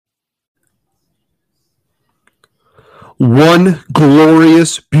One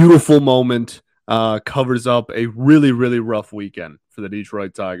glorious, beautiful moment covers up a really, really rough weekend for the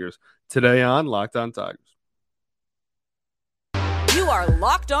Detroit Tigers. Today on Locked On Tigers. You are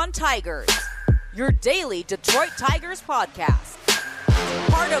Locked On Tigers, your daily Detroit Tigers podcast.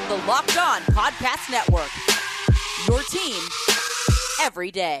 Part of the Locked On Podcast Network, your team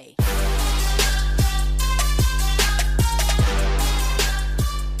every day.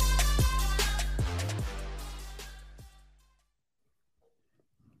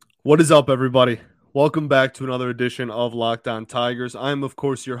 What is up, everybody? Welcome back to another edition of Locked On Tigers. I'm, of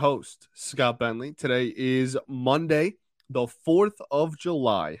course, your host, Scott Bentley. Today is Monday, the 4th of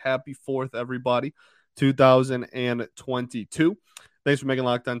July. Happy 4th, everybody, 2022. Thanks for making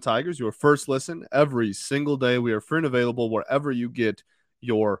Locked On Tigers your first listen every single day. We are free and available wherever you get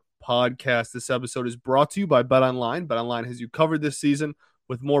your podcast. This episode is brought to you by BetOnline. BetOnline has you covered this season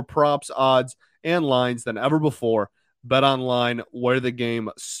with more props, odds, and lines than ever before. BetOnline, where the game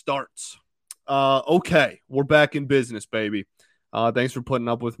starts. Okay, we're back in business, baby. Thanks for putting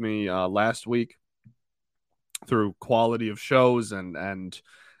up with me last week through quality of shows and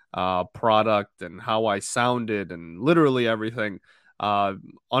product and how I sounded and literally everything.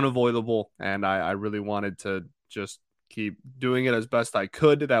 Unavoidable, and I really wanted to just keep doing it as best I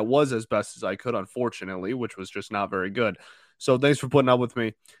could. That was as best as I could, unfortunately, which was just not very good. So thanks for putting up with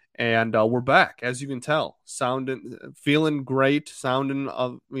me. And we're back, as you can tell, feeling great,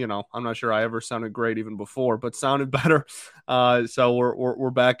 I'm not sure I ever sounded great even before, but sounded better. So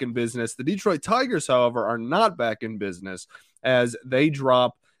we're back in business. The Detroit Tigers, however, are not back in business as they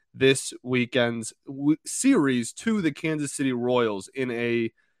drop this weekend's series to the Kansas City Royals in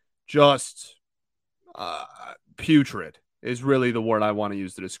a just putrid is really the word I want to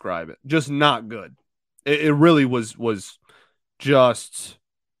use to describe it. Just not good. It really was just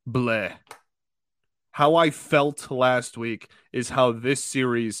bleh. How I felt last week is how this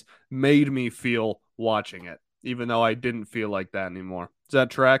series made me feel watching it, even though I didn't feel like that anymore. Does that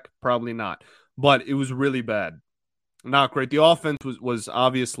track? Probably not. But it was really bad. Not great. The offense was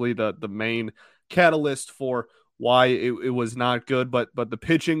obviously the main catalyst for why it was not good. But the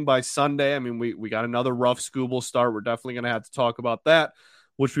pitching by Sunday, I mean, we got another rough Scooble start. We're definitely going to have to talk about that,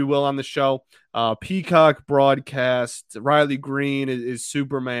 which we will on the show. Peacock broadcast, Riley Green is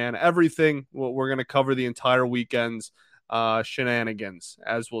Superman, everything. We're going to cover the entire weekend's shenanigans,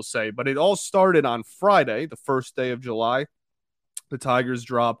 as we'll say. But it all started on Friday, the first day of July. The Tigers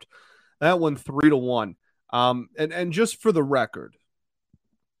dropped that one 3-1. And just for the record,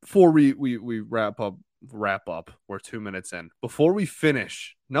 before we wrap up, we're 2 minutes in. Before we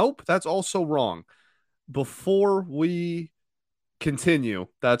finish, nope, that's also wrong. Before we continue,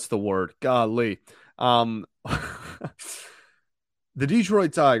 that's the word. Golly. The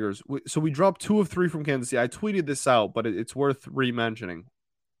Detroit Tigers, so we dropped 2 of 3 from Kansas City. I tweeted this out, but it's worth re-mentioning.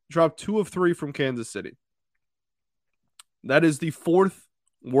 Dropped 2 of 3 from Kansas City. That is the 4th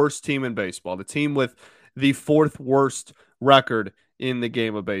worst team in baseball. The team with the 4th worst record in the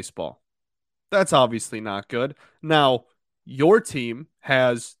game of baseball. That's obviously not good. Now, your team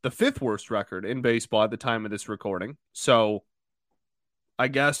has the 5th worst record in baseball at the time of this recording. So I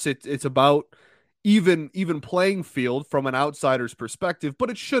guess it's about even playing field from an outsider's perspective, but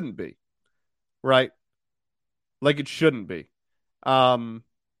it shouldn't be, right? Like it shouldn't be.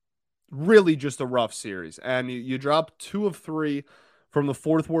 Really just a rough series. And you drop 2 of 3 from the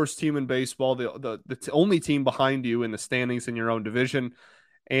 4th worst team in baseball, the only team behind you in the standings in your own division.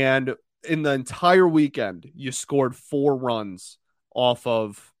 And in the entire weekend, you scored 4 runs off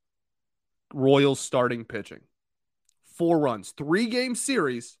of Royals starting pitching. 4 runs. 3-game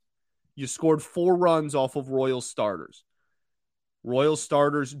series, you scored 4 runs off of Royals starters. Royals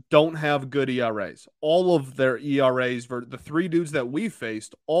starters don't have good ERAs. All of their ERAs, the 3 dudes that we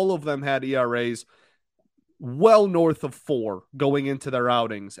faced, all of them had ERAs well north of 4 going into their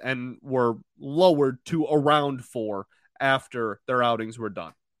outings and were lowered to around 4 after their outings were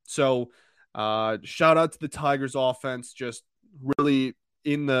done. So shout out to the Tigers offense, just really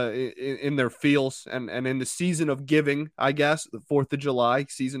in their feels and in the season of giving, I guess, the 4th of July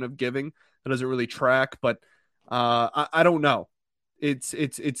season of giving. That doesn't really track, but I don't know.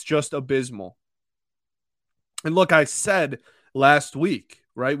 It's just abysmal. And look, I said last week,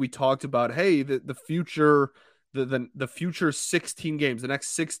 right? We talked about, hey, the future, the future 16 games, the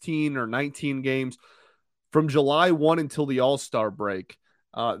next 16 or 19 games from July 1 until the All-Star break,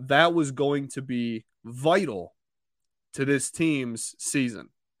 that was going to be vital to this team's season.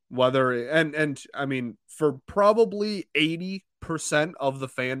 Whether and I mean, for probably 80% of the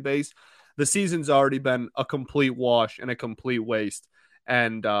fan base, the season's already been a complete wash and a complete waste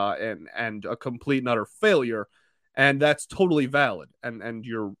and a complete and utter failure. And that's totally valid. And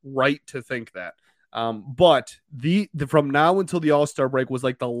you're right to think that. But the from now until the All-Star break was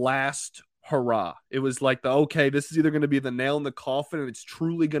like the last hurrah. It was like okay, this is either going to be the nail in the coffin and it's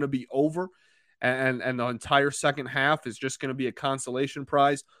truly going to be over. And the entire second half is just going to be a consolation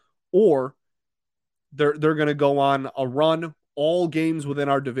prize, or they're going to go on a run, all games within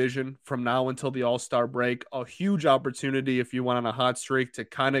our division from now until the All-Star break. A huge opportunity if you went on a hot streak to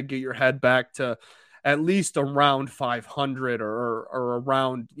kind of get your head back to at least around 500 or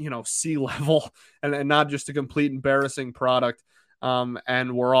around, sea level, and not just a complete embarrassing product.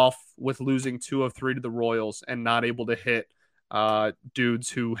 And we're off with losing 2 of 3 to the Royals and not able to hit dudes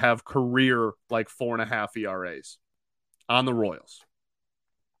who have career like 4.5 ERAs on the Royals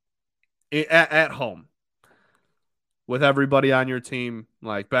at home, with everybody on your team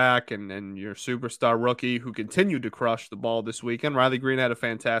like back and your superstar rookie who continued to crush the ball this weekend. Riley Green had a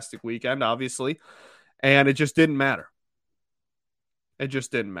fantastic weekend, obviously, and it just didn't matter. It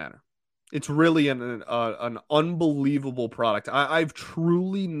just didn't matter. It's really an unbelievable product. I've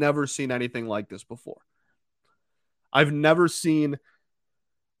truly never seen anything like this before. I've never seen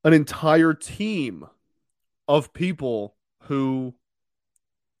an entire team of people who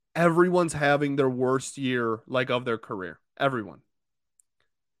everyone's having their worst year like of their career. Everyone.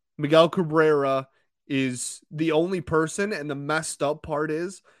 Miguel Cabrera is the only person, and the messed up part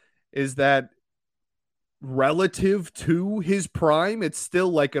is that relative to his prime, it's still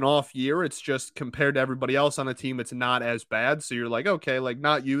like an off year. It's just compared to everybody else on the team, it's not as bad. So you're like, okay, like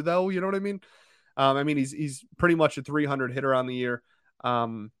not you though. You know what I mean? He's pretty much a 300 hitter on the year.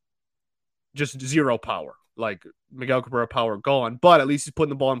 Just zero power. Like Miguel Cabrera power gone, but at least he's putting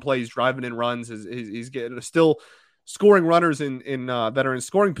the ball in play. He's driving in runs. He's getting still scoring runners in that are in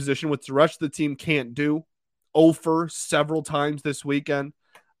scoring position, which the rest of the team can't do. For several times this weekend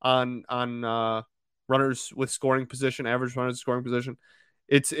on runners with scoring position, average runners scoring position.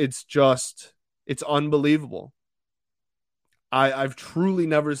 It's unbelievable. I've truly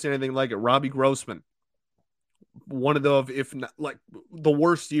never seen anything like it. Robbie Grossman, one of the, if not like the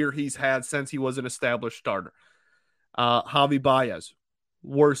worst year he's had since he was an established starter. Javi Baez,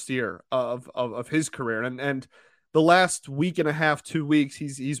 worst year of his career. And the last week and a half, 2 weeks,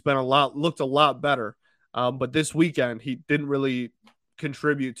 he's been looked a lot better. But this weekend, he didn't really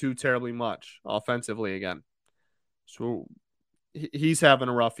contribute too terribly much offensively again. So he's having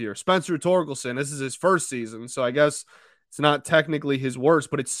a rough year. Spencer Torkelson, this is his first season, so I guess it's not technically his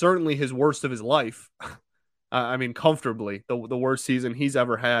worst, but it's certainly his worst of his life. Comfortably the worst season he's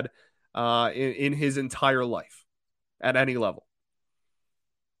ever had in his entire life at any level.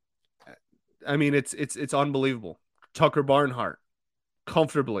 It's unbelievable. Tucker Barnhart,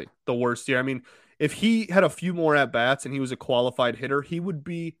 comfortably the worst year. If he had a few more at-bats and he was a qualified hitter, he would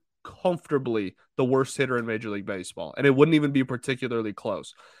be comfortably the worst hitter in Major League Baseball, and it wouldn't even be particularly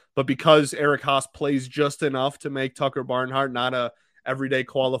close. But because Eric Haas plays just enough to make Tucker Barnhart not a everyday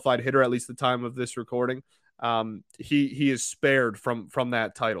qualified hitter, at least the time of this recording, he is spared from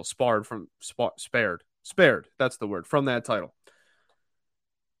that title. Spared. That's the word, from that title.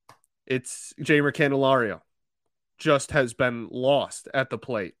 It's Jeimer Candelario just has been lost at the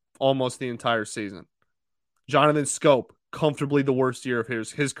plate almost the entire season. Jonathan Schoop, comfortably the worst year of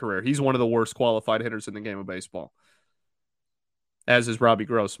his career. He's one of the worst qualified hitters in the game of baseball. As is Robbie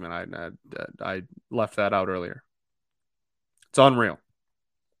Grossman. I left that out earlier. It's unreal.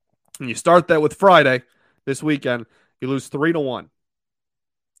 And you start that with Friday, this weekend, you lose 3-1.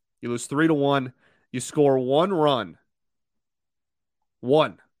 You score 1 run.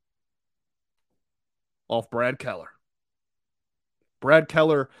 1. Off Brad Keller. Brad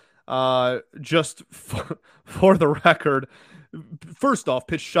Keller, just for the record, first off,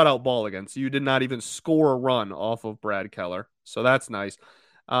 pitched shutout ball against you. Did not even score a run off of Brad Keller. So that's nice.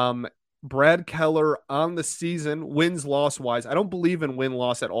 Brad Keller on the season, wins-loss wise, I don't believe in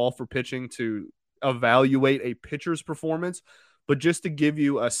win-loss at all for pitching to evaluate a pitcher's performance, but just to give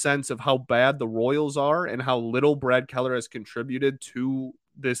you a sense of how bad the Royals are and how little Brad Keller has contributed to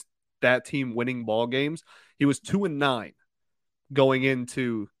that team winning ball games. He was 2-9 going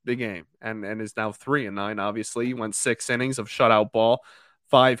into the game and is now 3-9. Obviously, he went 6 innings of shutout ball,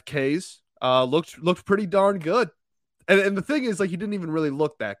 5 Ks. Looked pretty darn good. And the thing is, like, he didn't even really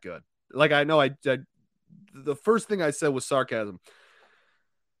look that good. Like, I know the first thing I said was sarcasm.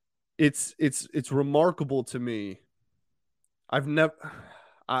 It's remarkable to me.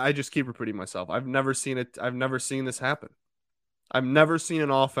 I just keep repeating myself. I've never seen it. I've never seen this happen. I've never seen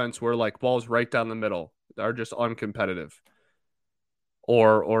an offense where like balls right down the middle are just uncompetitive,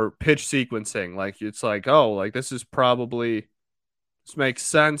 or pitch sequencing. Like it's like, oh, like this makes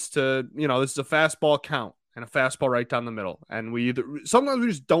sense to, this is a fastball count. and a fastball right down the middle. And sometimes we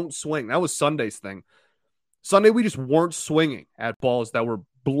just don't swing. That was Sunday's thing. Sunday, we just weren't swinging at balls that were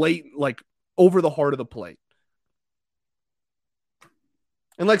blatant, like over the heart of the plate.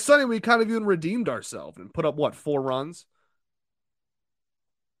 And like Sunday, we kind of even redeemed ourselves and put up, 4 runs?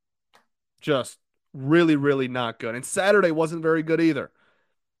 Just really, really not good. And Saturday wasn't very good either.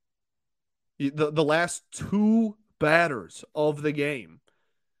 The last 2 batters of the game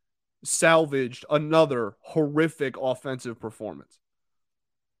salvaged another horrific offensive performance.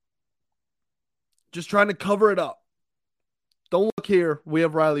 Just trying to cover it up. Don't look here. We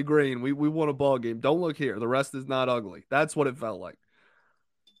have Riley Green. We won a ball game. Don't look here. The rest is not ugly. That's what it felt like.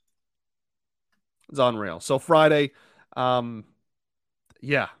 It's unreal. So Friday,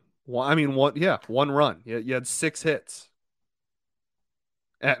 yeah. Well, I mean, one run. You had 6 hits.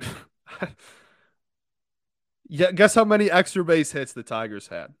 And yeah, guess how many extra base hits the Tigers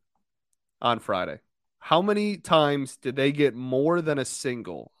had on Friday? How many times did they get more than a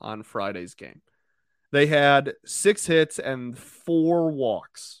single on Friday's game? They had 6 hits and 4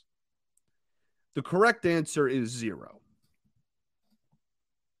 walks. The correct answer is 0.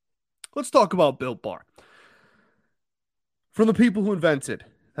 Let's talk about Built Bar. From the people who invented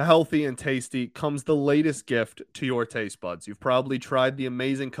the healthy and tasty comes the latest gift to your taste buds. You've probably tried the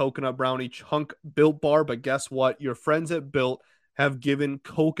amazing coconut brownie chunk Built Bar, but guess what? Your friends at Built have given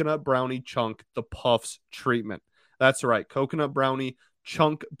coconut brownie chunk the Puffs treatment. That's right, coconut brownie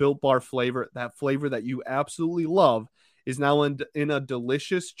chunk Built Bar flavor, that flavor that you absolutely love, is now in a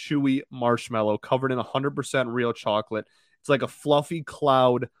delicious, chewy marshmallow covered in 100% real chocolate. It's like a fluffy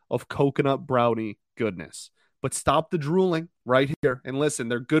cloud of coconut brownie goodness. But stop the drooling right here. And listen,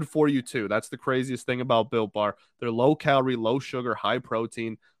 they're good for you too. That's the craziest thing about Built Bar. They're low calorie, low sugar, high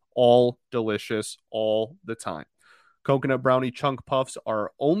protein, all delicious all the time. Coconut brownie chunk puffs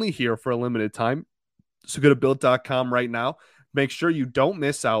are only here for a limited time. So go to Built.com right now. Make sure you don't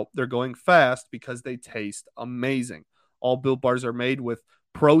miss out. They're going fast because they taste amazing. All Built Bars are made with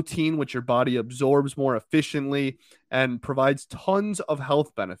protein, which your body absorbs more efficiently and provides tons of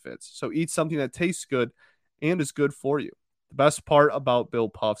health benefits. So eat something that tastes good and is good for you. The best part about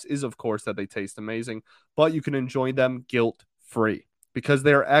Built Puffs is, of course, that they taste amazing, but you can enjoy them guilt-free because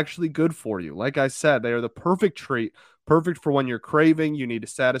they are actually good for you. Like I said, they are the perfect treat, perfect for when you're craving, you need to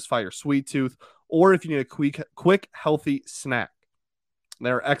satisfy your sweet tooth, or if you need a quick healthy snack.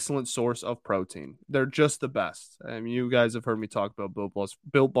 They're an excellent source of protein. They're just the best. I mean, you guys have heard me talk about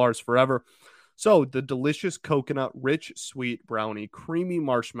Built Bars forever. So the delicious coconut, rich, sweet brownie, creamy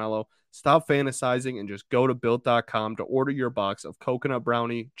marshmallow. Stop fantasizing and just go to Built.com to order your box of coconut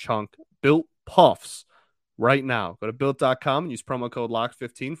brownie chunk Built Puffs right now. Go to Built.com and use promo code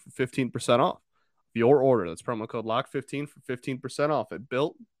LOCK15 for 15% off your order. That's promo code LOCK15 for 15% off at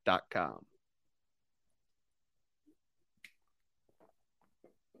Built.com.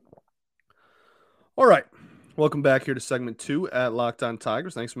 All right. Welcome back here to segment 2 at Locked On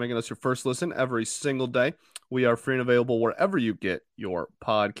Tigers. Thanks for making us your first listen every single day. We are free and available wherever you get your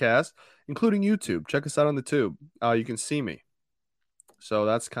podcast, including YouTube. Check us out on the tube. You can see me. So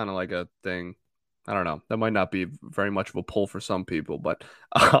that's kind of like a thing. I don't know. That might not be very much of a pull for some people, but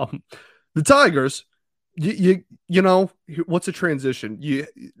the Tigers, you know, what's a transition?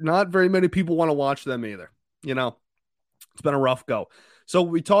 Not very many people want to watch them either. You know, it's been a rough go. So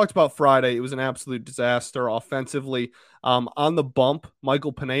we talked about Friday. It was an absolute disaster offensively. On the bump,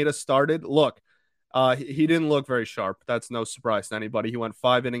 Michael Pineda started. Look, he didn't look very sharp. That's no surprise to anybody. He went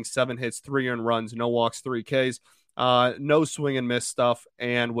 5 innings, 7 hits, 3 earned runs, no walks, 3 Ks, no swing and miss stuff,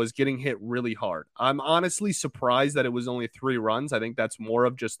 and was getting hit really hard. I'm honestly surprised that it was only 3 runs. I think that's more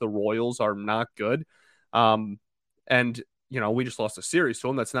of just the Royals are not good. And you know, we just lost a series to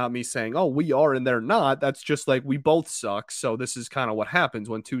them. That's not me saying, oh, we are and they're not. That's just like we both suck. So this is kind of what happens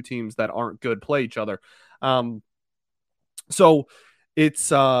when 2 teams that aren't good play each other. So it's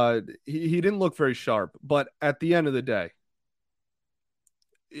he didn't look very sharp. But at the end of the day,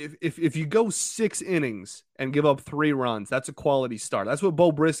 if you go 6 innings and give up 3 runs, that's a quality start. That's what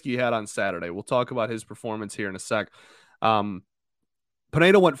Bo Brisky had on Saturday. We'll talk about his performance here in a sec.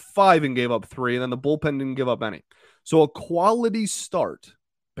 Pineda went 5 and gave up 3, and then the bullpen didn't give up any. So a quality start,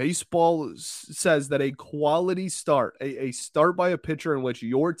 baseball says that a quality start, a start by a pitcher in which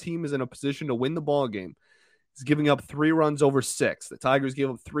your team is in a position to win the ball game, is giving up 3 runs over 6. The Tigers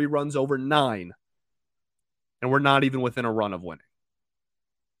gave up 3 runs over 9, and we're not even within a run of winning.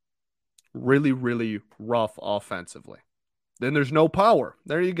 Really, really rough offensively. Then there's no power.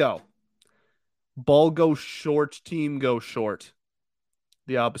 There you go. Ball goes short, team goes short.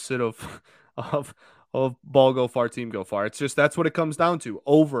 The opposite of of ball go far, team go far. It's just that's what it comes down to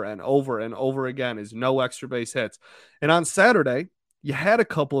over and over and over again is no extra base hits. And on Saturday, you had a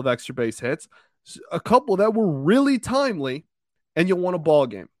couple of extra base hits, a couple that were really timely, and you won a ball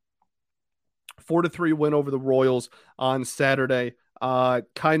game. 4-3 win over the Royals on Saturday.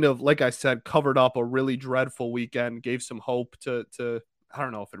 Kind of, like I said, covered up a really dreadful weekend, gave some hope to I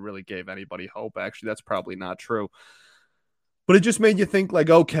don't know if it really gave anybody hope. Actually, that's probably not true. But it just made you think like,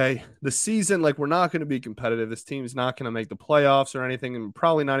 okay, the season, like we're not going to be competitive. This team's not going to make the playoffs or anything, and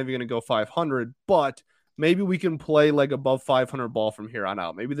probably not even going to go 500, but maybe we can play like above 500 ball from here on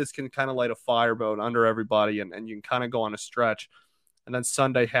out. Maybe this can kind of light a fireboat under everybody, and you can kind of go on a stretch. And then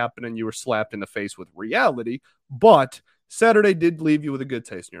Sunday happened, and you were slapped in the face with reality. But Saturday did leave you with a good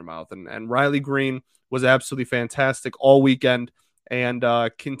taste in your mouth. And Riley Greene was absolutely fantastic all weekend and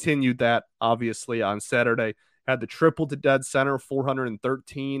continued that, obviously, on Saturday. Had the triple to dead center,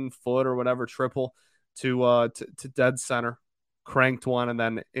 413 foot or whatever triple to dead center. Cranked one, and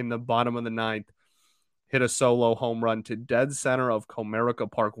then in the bottom of the ninth, hit a solo home run to dead center of Comerica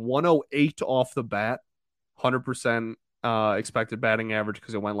Park. 108 off the bat, 100% expected batting average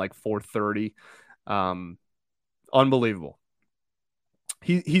because it went like 430. Unbelievable.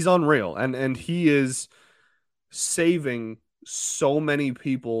 He's unreal, and he is saving so many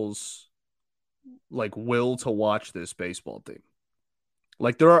people's like will to watch this baseball team.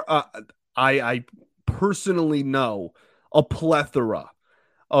 Like there are, I personally know a plethora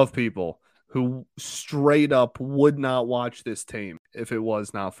of people who straight up would not watch this team if it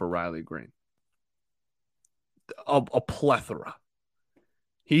was not for Riley Greene. A plethora.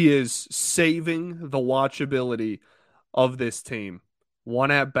 He is saving the watchability of this team,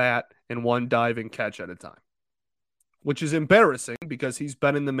 one at bat and one diving catch at a time, which is embarrassing because he's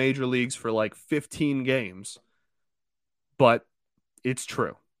been in the major leagues for like 15 games, but it's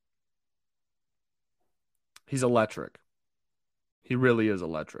true. He's electric. He really is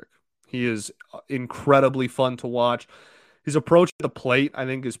electric. He is incredibly fun to watch. His approach to the plate, I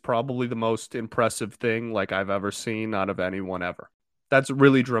think, is probably the most impressive thing like I've ever seen out of anyone ever. That's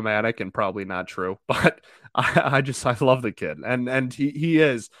really dramatic and probably not true, but I love the kid, and he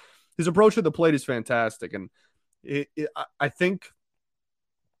is. His approach to the plate is fantastic, and I think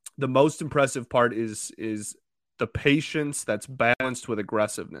the most impressive part is the patience that's balanced with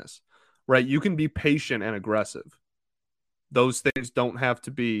aggressiveness, right? You can be patient and aggressive. Those things don't have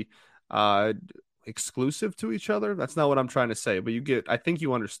to be exclusive to each other. That's not what I'm trying to say, but I think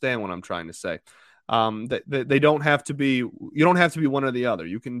you understand what I'm trying to say. They don't have to be, you don't have to be one or the other.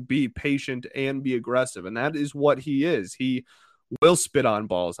 You can be patient and be aggressive. And that is what he is. He will spit on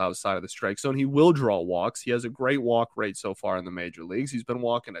balls outside of the strike zone. He will draw walks. He has a great walk rate so far in the major leagues. He's been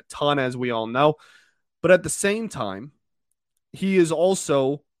walking a ton, as we all know. But at the same time, he is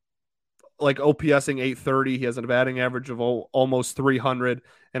also like OPSing 830. He has a batting average of almost 300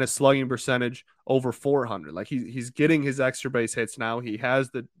 and a slugging percentage over 400. Like he's getting his extra base hits now. He has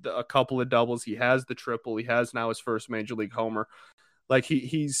a couple of doubles. He has the triple. He has now his first major league homer. Like he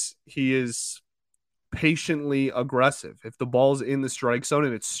is patiently aggressive. If the ball's in the strike zone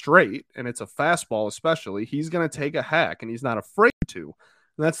and it's straight and it's a fastball, especially, he's going to take a hack and he's not afraid to.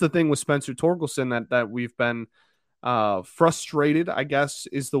 And that's the thing with Spencer Torkelson that we've been frustrated, I guess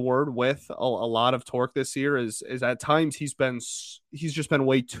is the word, with a lot of torque this year is at times he's just been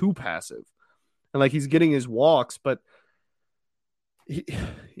way too passive, and like he's getting his walks, but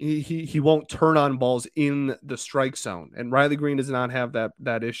he won't turn on balls in the strike zone. And Riley Greene does not have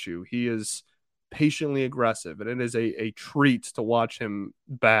that issue. He is patiently aggressive, and it is a treat to watch him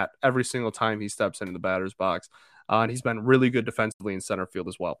bat every single time he steps into the batter's box. And he's been really good defensively in center field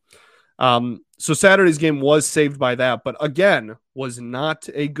as well. So Saturday's game was saved by that, but again, was not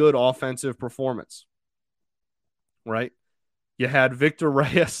a good offensive performance, right? You had Victor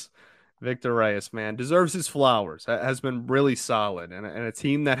Reyes. Victor Reyes, man, deserves his flowers. Has been really solid. And a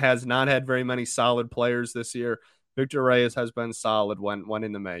team that has not had very many solid players this year, Victor Reyes has been solid when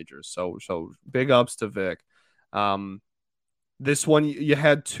in the majors. So big ups to Vic. This one, you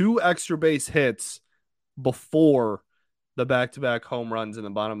had 2 extra base hits before the back-to-back home runs in the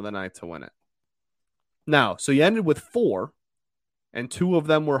bottom of the ninth to win it. Now, so you ended with 4, and 2 of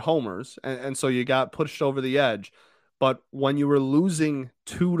them were homers, and so you got pushed over the edge. But when you were losing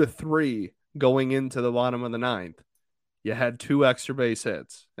 2-3 going into the bottom of the ninth, you had 2 extra base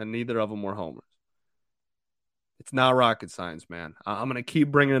hits, and neither of them were homers. It's not rocket science, man. I'm going to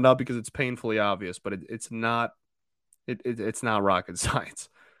keep bringing it up because it's painfully obvious, but it's not rocket science.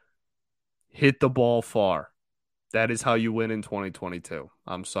 Hit the ball far. That is how you win in 2022.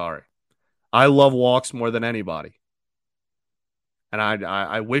 I'm sorry. I love walks more than anybody. And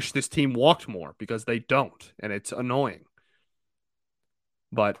I wish this team walked more because they don't, and it's annoying.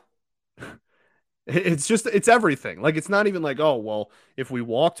 But it's everything. Like, it's not even like, oh, well, if we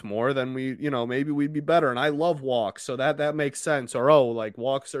walked more, then maybe we'd be better. And I love walks, so that makes sense. Or, oh, like,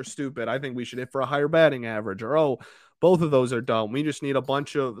 walks are stupid, I think we should hit for a higher batting average. Or, oh, both of those are dumb, we just need a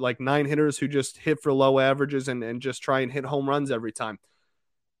bunch of like 9 hitters who just hit for low averages and just try and hit home runs every time.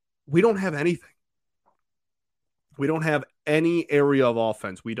 We don't have anything. We don't have any area of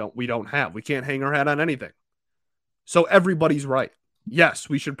offense. We don't have. We can't hang our hat on anything. So everybody's right. Yes,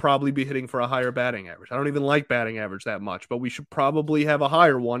 we should probably be hitting for a higher batting average. I don't even like batting average that much, but we should probably have a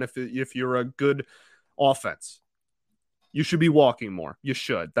higher one if you're a good offense. You should be walking more. You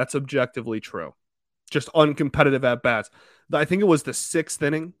should. That's objectively true. Just uncompetitive at bats. I think it was the 6th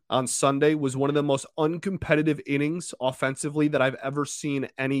inning on Sunday was one of the most uncompetitive innings offensively that I've ever seen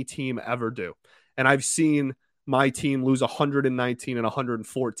any team ever do. And I've seen my team lose 119 and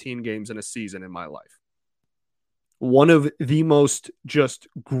 114 games in a season in my life. One of the most just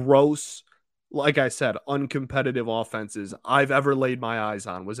gross, like I said, uncompetitive offenses I've ever laid my eyes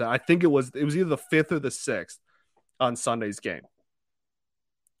on was, I think it was either the 5th or the 6th on Sunday's game.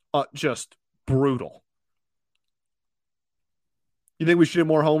 Just brutal. You think we should hit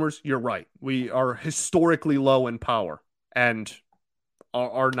more homers? You're right. We are historically low in power and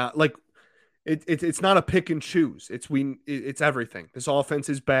are not like it's not a pick and choose. It's everything. This offense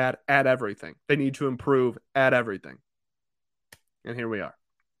is bad at everything. They need to improve at everything. And here we are.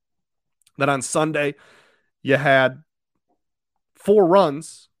 Then on Sunday, you had 4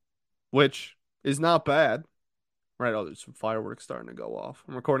 runs, which is not bad. Right? Oh, there's some fireworks starting to go off.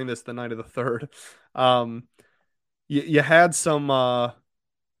 I'm recording this the night of the 3rd. You had some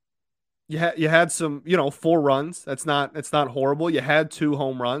you had some 4 runs. That's not horrible. You had 2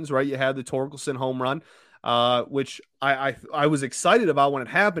 home runs, right? You had the Torkelson home run, which I was excited about when it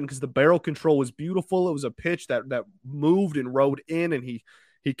happened because the barrel control was beautiful. It was a pitch that moved and rode in, and he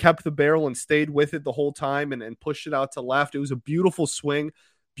kept the barrel and stayed with it the whole time and pushed it out to left. It was a beautiful swing,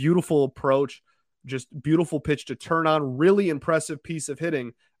 beautiful approach, just beautiful pitch to turn on, really impressive piece of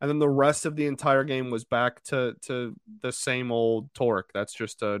hitting. And then the rest of the entire game was back to the same old Torque. That's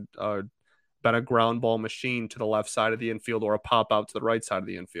just been a ground ball machine to the left side of the infield or a pop out to the right side of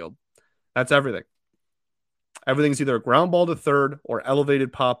the infield. That's everything. Everything's either a ground ball to third or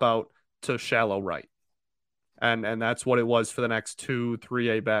elevated pop out to shallow right. And that's what it was for the next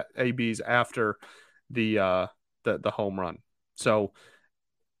 2-3 ABs after the home run. So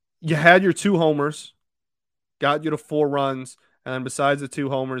you had your 2 homers, got you to 4 runs, and then besides the 2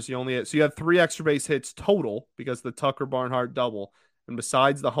 homers, you had 3 extra base hits total because of the Tucker Barnhart double, and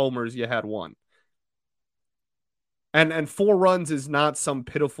besides the homers, you had 1. And 4 runs is not some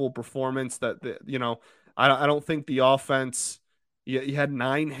pitiful performance that I don't think the offense. You had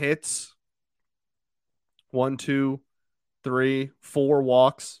 9 hits, 1, 2, 3, 4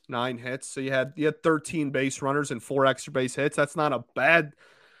 walks, 9 hits. So you had 13 base runners and 4 extra base hits. That's not a bad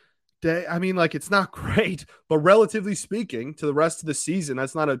day. I mean, like, it's not great, but relatively speaking to the rest of the season,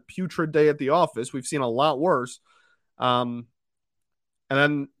 that's not a putrid day at the office. We've seen a lot worse. And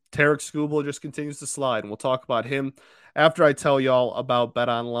then Tarek Skubal just continues to slide, and we'll talk about him after I tell y'all about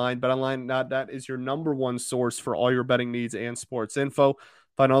BetOnline. BetOnline.net is your number one source for all your betting needs and sports info.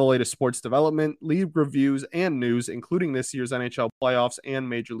 Find all the latest sports development, league reviews, and news, including this year's NHL playoffs and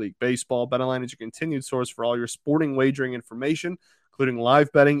Major League Baseball. BetOnline is your continued source for all your sporting wagering information, including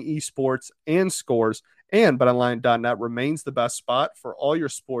live betting, esports, and scores. And BetOnline.net remains the best spot for all your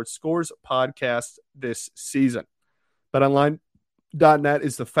sports scores podcasts this season. BetOnline.net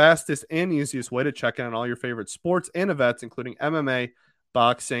is the fastest and easiest way to check in on all your favorite sports and events, including MMA,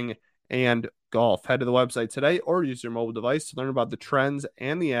 boxing, and golf. Head to the website today or use your mobile device to learn about the trends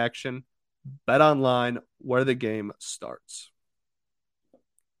and the action. BetOnline, where the game starts.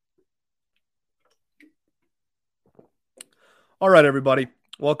 All right, everybody.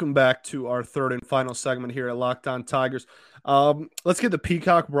 Welcome back to our 3rd and final segment here at Locked On Tigers. Let's get the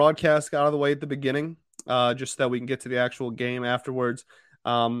Peacock broadcast out of the way at the beginning, just so that we can get to the actual game afterwards.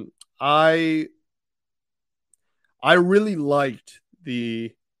 I really liked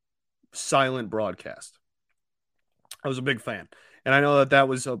the silent broadcast. I was a big fan. And I know that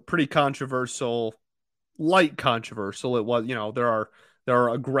was a pretty controversial, light controversial. It was, there are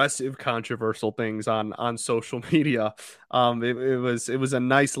aggressive, controversial things on social media. It was a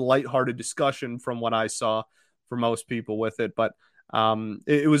nice, lighthearted discussion from what I saw for most people with it. But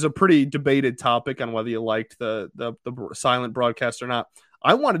it was a pretty debated topic on whether you liked the silent broadcast or not.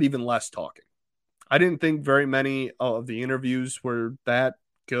 I wanted even less talking. I didn't think very many of the interviews were that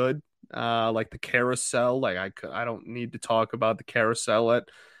good. like the carousel. Like I don't need to talk about the carousel at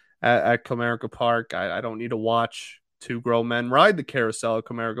Comerica Park. I don't need to watch two grown men ride the carousel at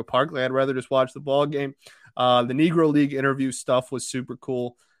Comerica Park. I'd rather just watch the ball game. The Negro League interview stuff was super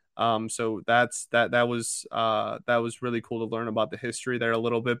cool. So that was really cool to learn about the history there a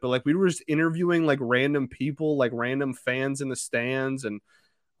little bit. But like we were just interviewing like random people, like random fans in the stands, and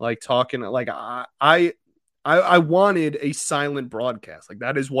like talking like I wanted a silent broadcast. Like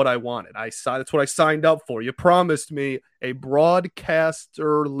that is what I wanted. That's what I signed up for. You promised me a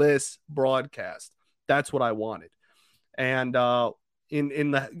broadcasterless broadcast. That's what I wanted. And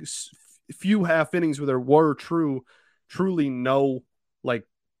in the few half innings where there were truly no like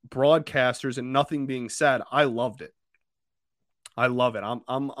broadcasters and nothing being said, I loved it. I love it.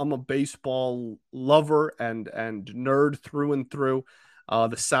 I'm a baseball lover and nerd through and through.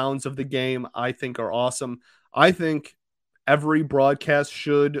 The sounds of the game I think are awesome. I think every broadcast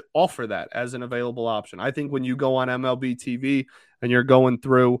should offer that as an available option. I think when you go on MLB TV and you're going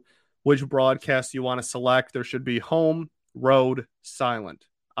through which broadcast you want to select, there should be home, road, silent.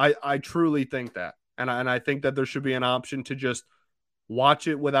 I truly think that. And I think that there should be an option to just watch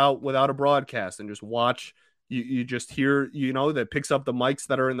it without a broadcast and just watch. You just hear, that picks up the mics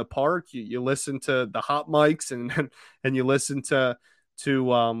that are in the park. You listen to the hot mics and you listen to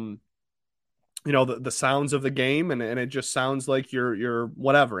the sounds of the game, and it just sounds like you're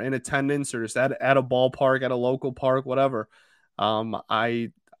whatever in attendance or just at a ballpark, at a local park, whatever.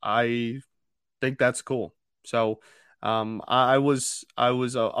 I think that's cool. So I was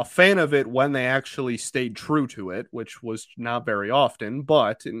a fan of it when they actually stayed true to it, which was not very often,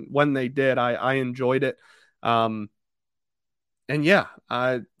 but when they did, I enjoyed it. And yeah,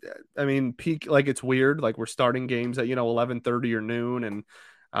 I mean, peak, like it's weird. Like we're starting games at, 11:30 or noon, and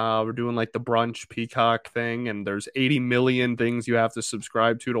we're doing like the brunch Peacock thing, and there's 80 million things you have to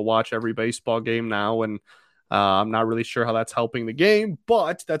subscribe to watch every baseball game now. And I'm not really sure how that's helping the game,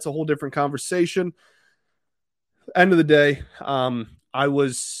 but that's a whole different conversation. End of the day, I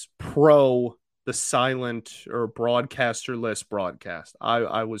was pro the silent or broadcaster-less broadcast.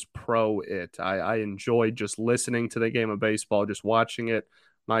 I was pro it. I enjoyed just listening to the game of baseball, just watching it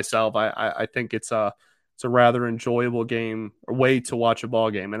myself. I think it's a rather enjoyable game, or way to watch a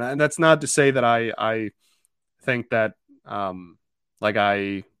ball game. And that's not to say that I think that what am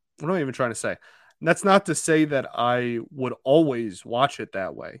I even trying to say? That's not to say that I would always watch it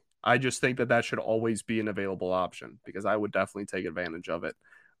that way. I just think that should always be an available option, because I would definitely take advantage of it.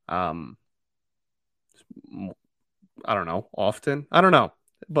 I don't know, often. I don't know.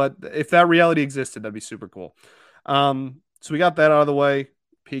 But if that reality existed, that'd be super cool. So we got that out of the way.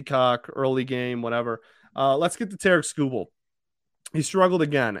 Peacock, early game, whatever. Let's get to Tarik Skubal. He struggled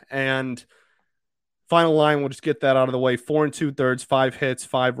again. And final line, we'll just get that out of the way. 4 2/3, 5 hits,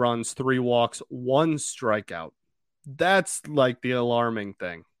 5 runs, 3 walks, 1 strikeout. That's like the alarming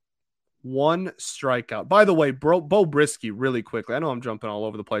thing. 1 strikeout. By the way, Beau Brieske, really quickly. I know I'm jumping all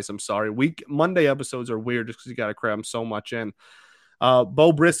over the place. I'm sorry. Monday episodes are weird just because you got to cram so much in.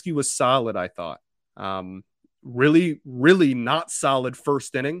 Beau Brieske was solid, I thought. Really, really not solid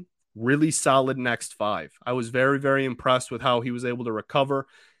first inning. Really solid next 5. I was very, very impressed with how he was able to recover.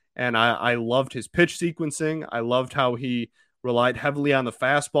 And I loved his pitch sequencing. I loved how he relied heavily on the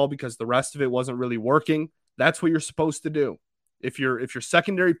fastball because the rest of it wasn't really working. That's what you're supposed to do. If your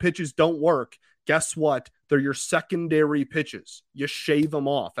secondary pitches don't work, guess what? They're your secondary pitches. You shave them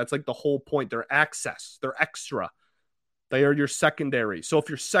off. That's like the whole point. They're excess. They're extra. They are your secondary. So if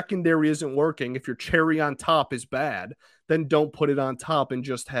your secondary isn't working, if your cherry on top is bad, then don't put it on top and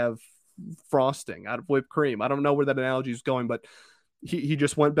just have frosting out of whipped cream. I don't know where that analogy is going, but he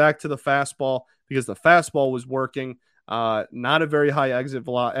just went back to the fastball because the fastball was working. Not a very high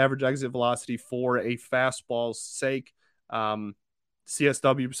average exit velocity for a fastball's sake.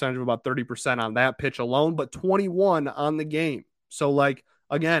 CSW percentage of about 30% on that pitch alone, but 21 on the game. So like,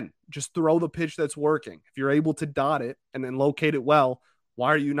 again, just throw the pitch that's working. If you're able to dot it and then locate it well,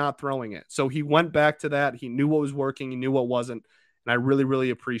 why are you not throwing it? So he went back to that. He knew what was working. He knew what wasn't. And I really, really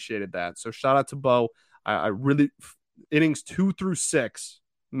appreciated that. So shout out to Beau. I really, innings 2 through 6,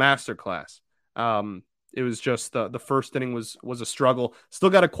 masterclass. It was just the first inning was a struggle. Still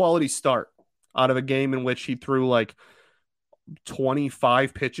got a quality start out of a game in which he threw like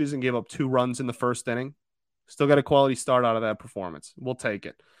 25 pitches and gave up 2 runs in the first inning. Still got a quality start out of that performance. We'll take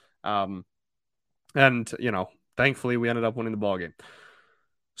it. And thankfully we ended up winning the ball game.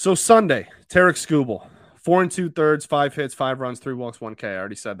 So Sunday, Tarik Skubal, 4 2/3, 5 hits, 5 runs, 3 walks, 1 K. I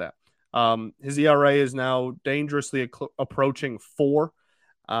already said that. His ERA is now dangerously approaching 4.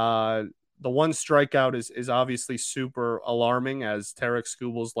 The one strikeout is obviously super alarming, as Tarek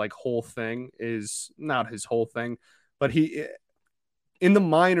Skubal's like whole thing is not his whole thing, but he in the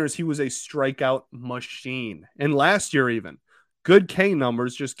minors he was a strikeout machine, and last year even good K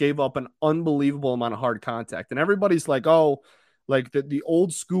numbers, just gave up an unbelievable amount of hard contact, and everybody's like, oh, like the old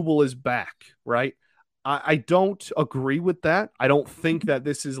Skubal is back, right? I don't agree with that. I don't think that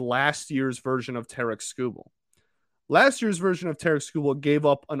this is last year's version of Tarek Skubal. Last year's version of Tarek Skubal gave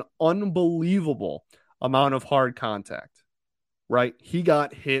up an unbelievable amount of hard contact, right? He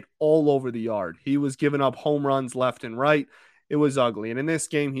got hit all over the yard. He was giving up home runs left and right. It was ugly. And in this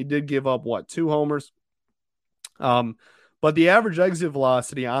game, he did give up, 2 homers? But the average exit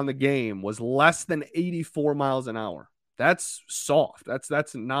velocity on the game was less than 84 miles an hour. That's soft. That's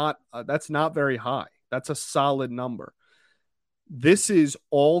not very high. That's a solid number. This is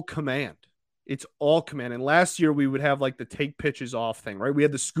all command. It's all command. And last year we would have like the take pitches off thing, right? We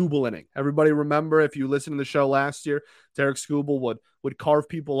had the Skubal inning. Everybody remember, if you listen to the show last year, Tarek Skubal would carve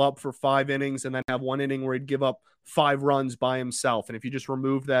people up for 5 innings and then have 1 inning where he'd give up 5 runs by himself. And if you just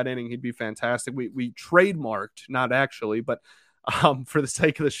removed that inning, he'd be fantastic. We trademarked, not actually, but for the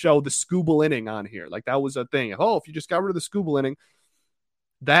sake of the show, the Skubal inning on here. Like that was a thing. Oh, if you just got rid of the Skubal inning,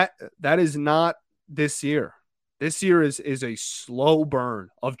 that is not this year. This year is a slow burn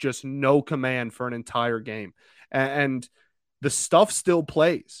of just no command for an entire game. And the stuff still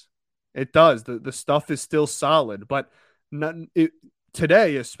plays. It does. The stuff is still solid. But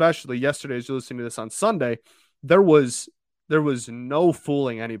today, especially yesterday, as you're listening to this on Sunday, there was no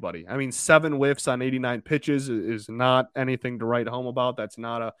fooling anybody. I mean, 7 whiffs on 89 pitches is not anything to write home about. That's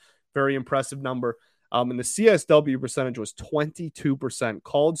not a very impressive number. And the CSW percentage was 22%.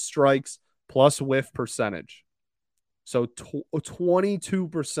 Called strikes plus whiff percentage. So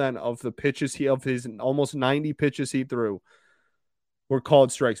 22% of the pitches of his almost 90 pitches he threw were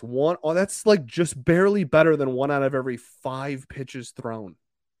called strikes. That's like just barely better than 1 out of every 5 pitches thrown.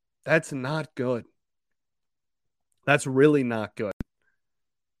 That's not good. That's really not good.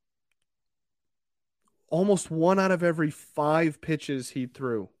 Almost 1 out of every 5 pitches he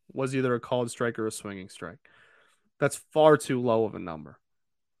threw was either a called strike or a swinging strike. That's far too low of a number.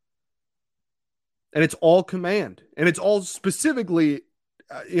 And it's all command. And it's all specifically,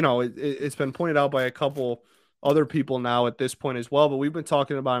 it's been pointed out by a couple other people now at this point as well, but we've been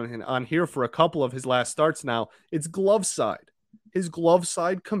talking about it on here for a couple of his last starts now. It's glove side. His glove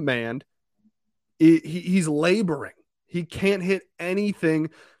side command, he's laboring. He can't hit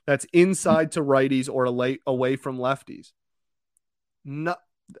anything that's inside to righties or away from lefties. And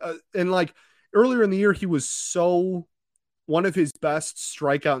like earlier in the year, he was one of his best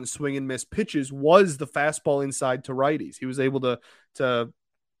strikeout and swing and miss pitches was the fastball inside to righties. He was able to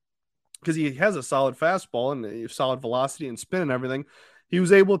because he has a solid fastball and a solid velocity and spin and everything. He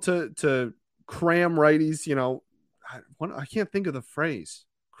was able to cram righties. I can't think of the phrase.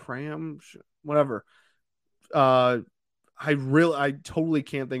 Cram, whatever. I totally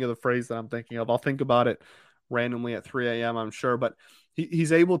can't think of the phrase that I'm thinking of. I'll think about it randomly at 3 a.m. I'm sure, but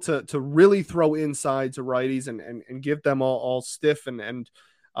he's able to really throw inside to righties and give them all stiff and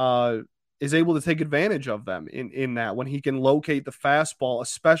is able to take advantage of them in that when he can locate the fastball,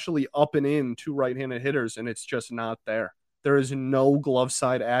 especially up and in to right-handed hitters, and it's just not there. There is no glove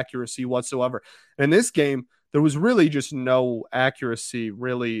side accuracy whatsoever. And in this game, there was really just no accuracy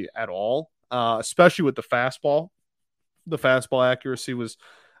really at all, especially with the fastball. The fastball accuracy was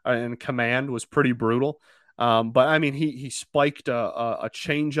and command was pretty brutal. But I mean, he spiked a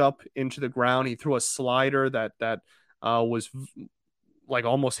changeup into the ground. He threw a slider that was like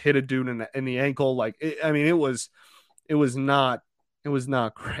almost hit a dude in the ankle. Like, it was not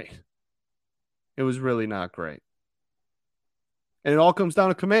great. It was really not great. And it all comes down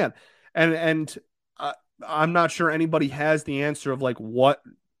to command. And I'm not sure anybody has the answer of like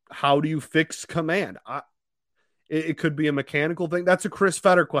how do you fix command? It could be a mechanical thing. That's a Chris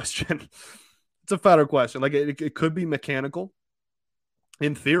Fetter question. It's a Fetter question. Like it could be mechanical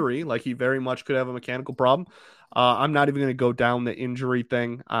in theory. Like he very much could have a mechanical problem. I'm not even going to go down the injury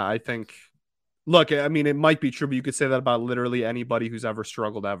thing. I think, look, I mean, it might be true, but you could say that about literally anybody who's ever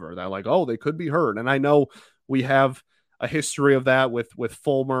struggled ever. They're like, oh, they could be hurt. And I know we have a history of that with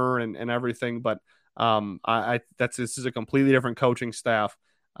Fulmer and everything, but this is a completely different coaching staff.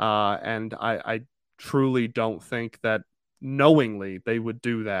 And I truly don't think that knowingly they would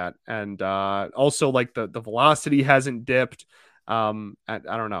do that. And also like the velocity hasn't dipped. I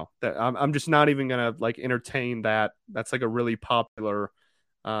don't know that I'm just not even gonna like entertain that. That's like a really popular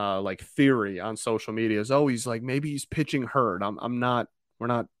like theory on social media is, oh, he's like, maybe he's pitching hurt. We're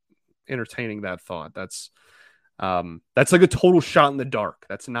not entertaining that thought. That's That's like a total shot in the dark.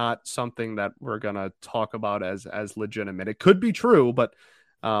 That's not something that we're gonna talk about as legitimate. It could be true, but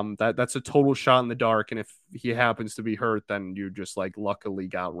that's a total shot in the dark. And if he happens to be hurt, then you just like luckily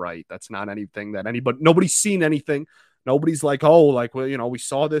got right. That's not anything that nobody's seen anything. Nobody's like, oh, like, well, we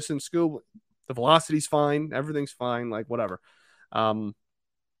saw this in school. The velocity's fine, everything's fine, like whatever.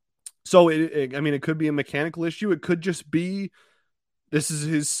 So it could be a mechanical issue. It could just be this is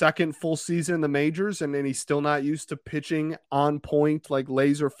his second full season in the majors, and then he's still not used to pitching on point, like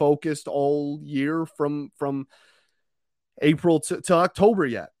laser focused all year from April to October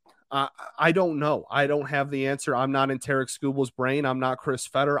yet. I don't know. I don't have the answer. I'm not in Tarik Skubal's brain. I'm not Chris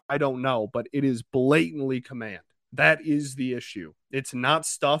Fetter. I don't know, but it is blatantly command. That is the issue. It's not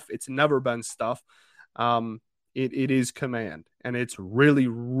stuff. It's never been stuff. It is command, and it's really,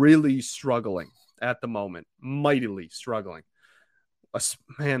 really struggling at the moment. Mightily struggling.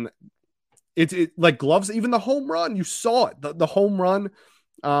 Man, it like gloves. Even the home run, you saw it. The home run,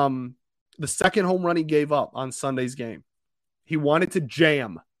 the second home run he gave up on Sunday's game. He wanted to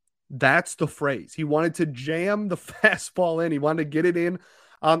jam. That's the phrase. He wanted to jam the fastball in. He wanted to get it in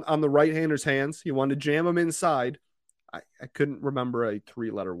on the right-hander's hands. He wanted to jam him inside. I couldn't remember a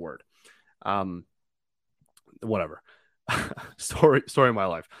 3-letter word. Whatever. story of my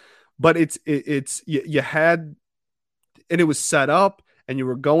life. But you had, and it was set up, and you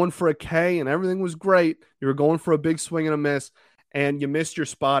were going for a K, and everything was great. You were going for a big swing and a miss, and you missed your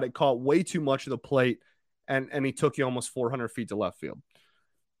spot. It caught way too much of the plate, and he took you almost 400 feet to left field.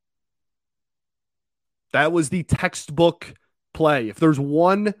 That was the textbook play. If there's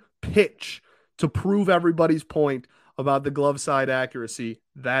one pitch to prove everybody's point about the glove side accuracy,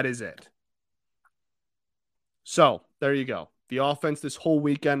 that is it. So there you go. The offense this whole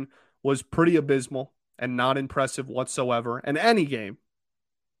weekend was pretty abysmal and not impressive whatsoever in any game.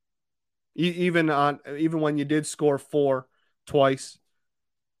 Even when you did score 4 twice,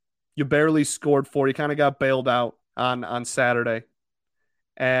 you barely scored 4. You kind of got bailed out on Saturday,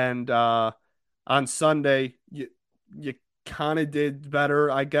 and on Sunday you kind of did better,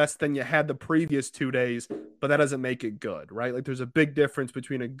 I guess, than you had the previous 2 days, but that doesn't make it good, right? Like there's a big difference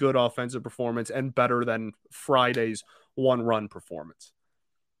between a good offensive performance and better than Friday's 1-run performance.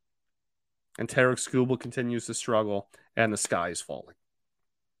 And Tarik Skubal continues to struggle, and the sky is falling.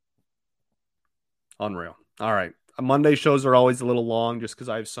 Unreal. All right. Monday shows are always a little long just because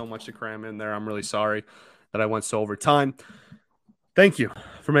I have so much to cram in there. I'm really sorry that I went so over time. Thank you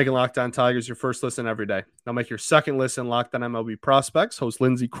for making Locked On Tigers your first listen every day. Now make your second listen Locked On MLB Prospects. Host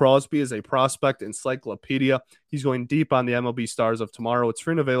Lindsey Crosby is a prospect encyclopedia. He's going deep on the MLB stars of tomorrow. It's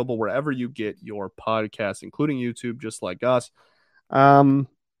free and available wherever you get your podcasts, including YouTube, just like us. I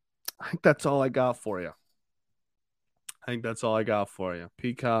think that's all I got for you.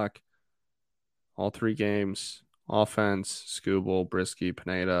 Peacock, all 3 games, offense, Skubal, Brisky,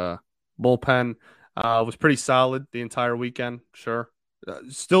 Pineda, bullpen. Was pretty solid the entire weekend, sure.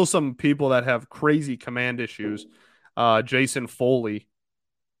 Still some people that have crazy command issues. Jason Foley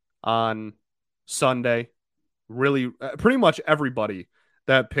on Sunday. Really, pretty much everybody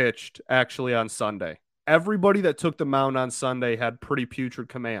that pitched actually on Sunday. Everybody that took the mound on Sunday had pretty putrid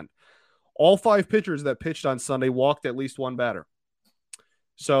command. All 5 pitchers that pitched on Sunday walked at least 1 batter.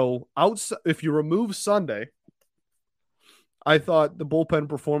 So if you remove Sunday, I thought the bullpen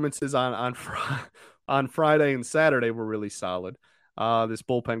performances on Friday and Saturday were really solid. This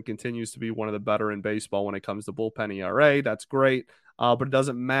bullpen continues to be one of the better in baseball when it comes to bullpen ERA. That's great, but it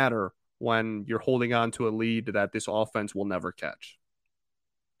doesn't matter when you're holding on to a lead that this offense will never catch.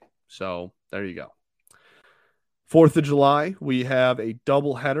 So there you go. 4th of July, we have a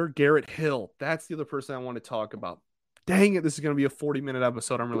doubleheader. Garrett Hill, that's the other person I want to talk about. Dang it, this is going to be a 40-minute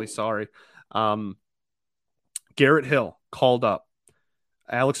episode. I'm really sorry. Garrett Hill called up.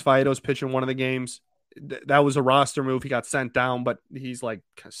 Alex Faedo's pitching one of the games. That was a roster move. He got sent down, but he's like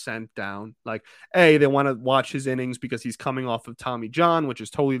sent down. Like, A, they want to watch his innings because he's coming off of Tommy John, which is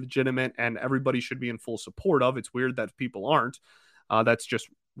totally legitimate, and everybody should be in full support of. It's weird that people aren't. That's just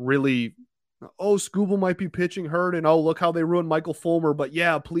really, oh, Skubal might be pitching hurt, and oh, look how they ruined Michael Fulmer. But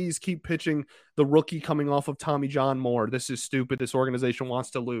yeah, please keep pitching the rookie coming off of Tommy John more. This is stupid. This organization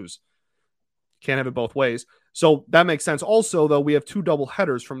wants to lose. Can't have it both ways. So that makes sense. Also, though, we have 2 double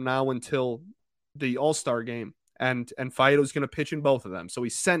headers from now until the All-Star game, and Faedo's going to pitch in both of them. So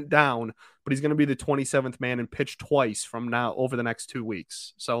he's sent down, but he's going to be the 27th man and pitch twice from now over the next 2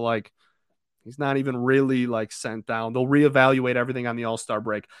 weeks. So, like, he's not even really, like, sent down. They'll reevaluate everything on the All-Star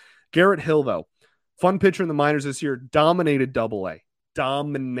break. Garrett Hill, though, fun pitcher in the minors this year, dominated Double-A.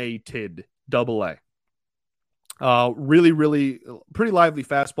 Really, really pretty lively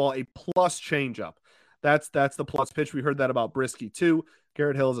fastball, a plus changeup. That's the plus pitch. We heard that about Brisky too.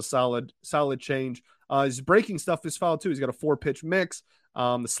 Garrett Hill is a solid change. His breaking stuff is foul too. He's got a 4-pitch mix.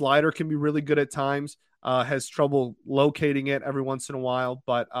 The slider can be really good at times. Has trouble locating it every once in a while,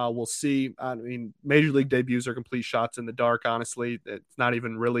 but we'll see. I mean, major league debuts are complete shots in the dark, honestly. It's not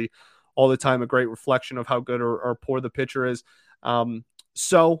even really all the time a great reflection of how good or poor the pitcher is.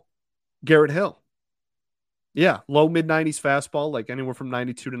 So Garrett Hill. Yeah, low mid-90s fastball, like anywhere from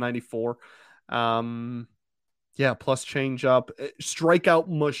 92 to 94. Yeah, plus change up. Strikeout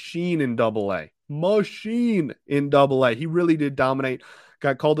machine in Double-A. Machine in Double-A. He really did dominate.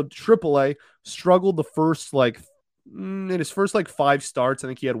 Got called up to Triple-A. Struggled the first, in his first 5 starts. I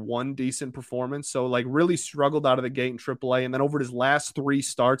think he had one decent performance. So, really struggled out of the gate in Triple-A. And then over his last 3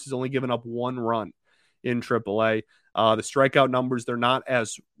 starts, he's only given up 1 run in Triple-A. The strikeout numbers, they're not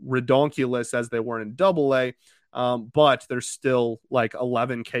as redonkulous as they were in Double-A, but they're still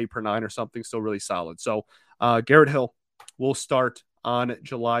 11 K per 9 or something, still really solid. So Garrett Hill will start on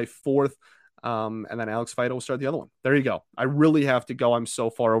July 4th, and then Alex Faedo will start the other one. There you go. I really have to go. I'm so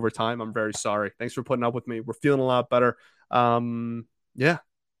far over time. I'm very sorry. Thanks for putting up with me. We're feeling a lot better. Yeah,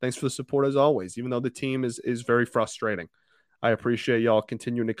 thanks for the support as always, even though the team is very frustrating. I appreciate y'all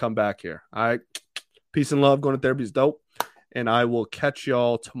continuing to come back here. All right. Peace and love. Going to therapy is dope. And I will catch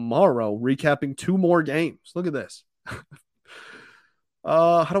y'all tomorrow recapping 2 more games. Look at this.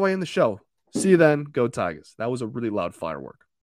 How do I end the show? See you then. Go Tigers. That was a really loud firework.